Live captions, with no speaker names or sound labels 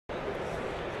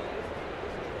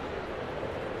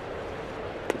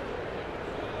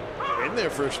In there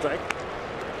for a strike.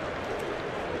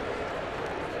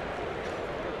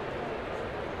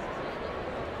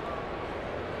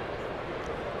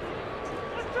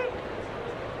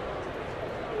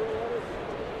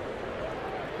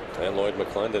 And Lloyd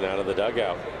McClendon out of the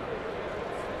dugout.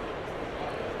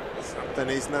 Something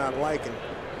he's not liking.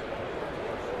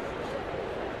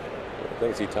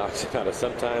 Things he talks about is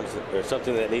sometimes there's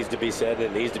something that needs to be said, and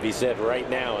it needs to be said right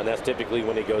now, and that's typically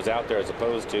when he goes out there, as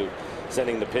opposed to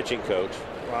sending the pitching coach.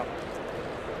 Well,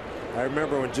 I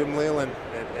remember when Jim Leland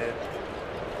and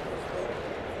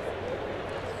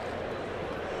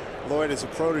Lloyd is a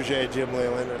protege of Jim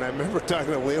Leland, and I remember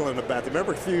talking to Leland about it.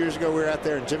 Remember a few years ago we were out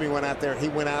there and Jimmy went out there and he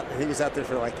went out and he was out there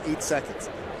for like 8 seconds.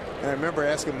 And I remember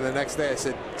asking him the next day, I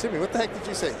said, Jimmy, what the heck did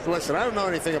you say? Listen, I don't know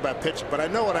anything about pitching, but I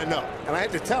know what I know. And I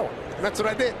had to tell him. And that's what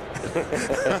I did.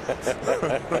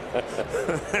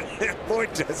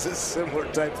 Lloyd does a similar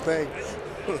type thing.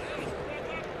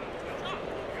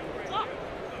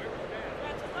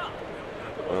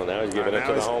 Well, now he's giving it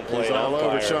to the home plate. He's all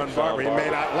over Sean Barber. He may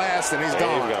not last, and he's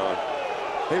gone. He's gone.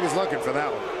 He was looking for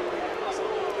that one.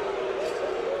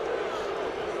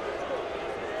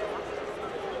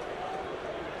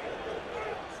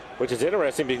 Which is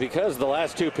interesting because the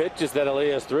last 2 pitches that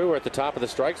Elias threw were at the top of the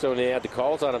strike zone, and he had the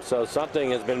calls on him. So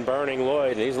something has been burning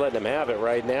Lloyd, and he's letting him have it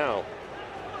right now.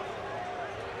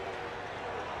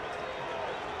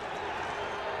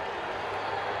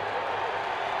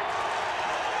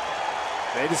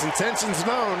 Made his intentions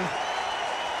known.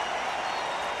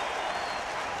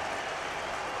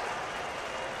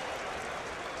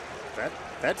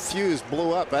 That fuse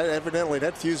blew up. Evidently,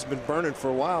 that fuse has been burning for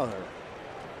a while here.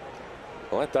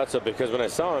 Well, I thought so, because when I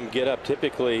saw him get up,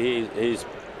 typically he's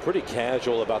pretty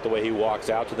casual about the way he walks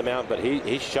out to the mound, but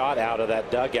he shot out of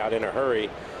that dugout in a hurry,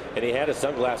 and he had his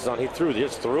sunglasses on. He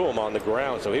just threw them on the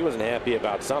ground, so he wasn't happy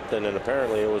about something, and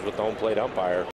apparently it was with the home plate umpire.